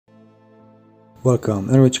Welcome,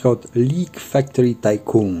 and we check out Leek Factory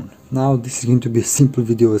Tycoon. Now this is going to be a simple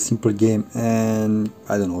video, a simple game, and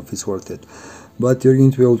I don't know if it's worth it. But you're going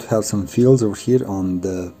to be able to have some fields over here on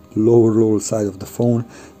the lower side of the phone.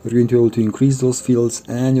 You're going to be able to increase those fields,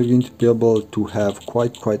 and you're going to be able to have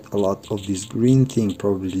quite a lot of this green thing,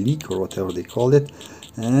 probably leek or whatever they call it.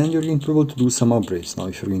 And you're going to be able to do some upgrades. Now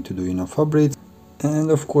if you're going to do enough upgrades, and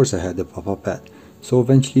of course I had the pop-up ad. So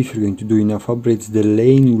eventually, if you're going to do enough upgrades, the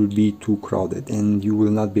lane will be too crowded and you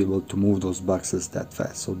will not be able to move those boxes that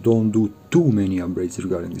fast. So don't do too many upgrades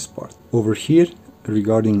regarding this part. Over here,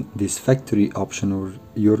 regarding this factory option,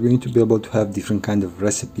 you're going to be able to have different kind of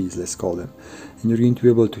recipes, let's call them. And you're going to be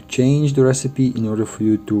able to change the recipe in order for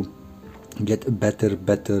you to get better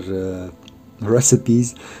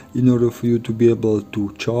recipes, in order for you to be able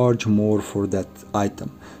to charge more for that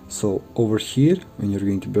item. So over here, when you're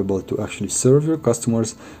going to be able to actually serve your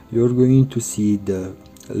customers, you're going to see the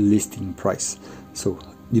listing price. So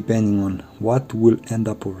depending on what will end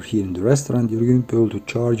up over here in the restaurant, you're going to be able to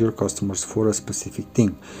charge your customers for a specific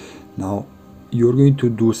thing. Now you're going to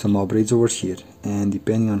do some upgrades over here, and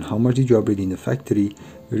depending on how much did you upgrade in the factory,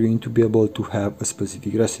 you're going to be able to have a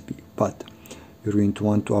specific recipe. But you're going to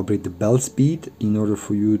want to upgrade the belt speed in order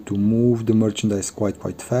for you to move the merchandise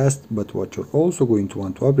quite fast. But what you're also going to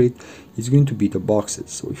want to upgrade is going to be the boxes.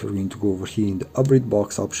 So if you're going to go over here in the upgrade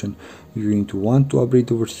box option, you're going to want to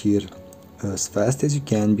upgrade over here as fast as you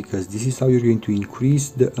can, because this is how you're going to increase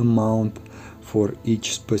the amount for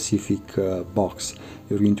each specific box.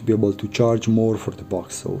 You're going to be able to charge more for the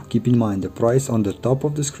box. So keep in mind, the price on the top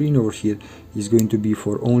of the screen over here is going to be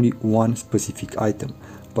for only one specific item.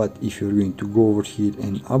 But if you're going to go over here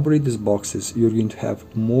and upgrade these boxes, you're going to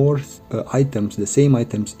have more items, the same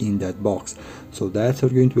items in that box. So that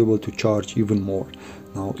you're going to be able to charge even more.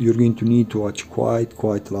 Now you're going to need to watch quite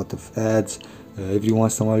a lot of ads. Every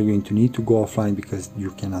once in a while you're going to need to go offline, because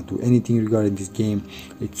you cannot do anything regarding this game.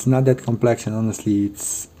 It's not that complex, and honestly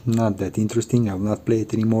it's not that interesting. I will not play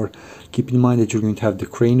it anymore. Keep in mind that you're going to have the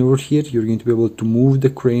crane over here. You're going to be able to move the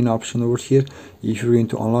crane option over here. If you're going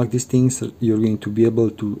to unlock these things, you're going to be able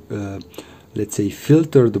to let's say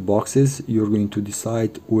filter the boxes. You're going to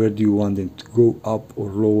decide where do you want them to go, up or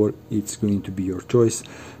lower. It's going to be your choice.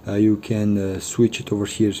 You can switch it over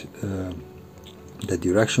here, the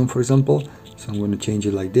direction, for example. So I'm going to change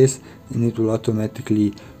it like this, and it will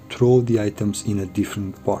automatically throw the items in a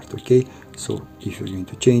different part. Okay, so if you're going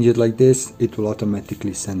to change it like this, it will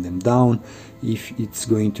automatically send them down. If it's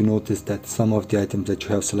going to notice that some of the items that you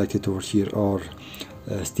have selected over here are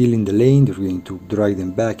still in the lane, you're going to drag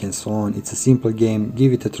them back and so on. It's a simple game.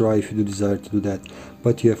 Give it a try if you do desire to do that.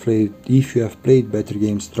 But if you have played better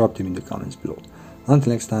games, drop them in the comments below.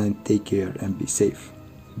 Until next time, take care and be safe.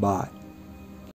 Bye.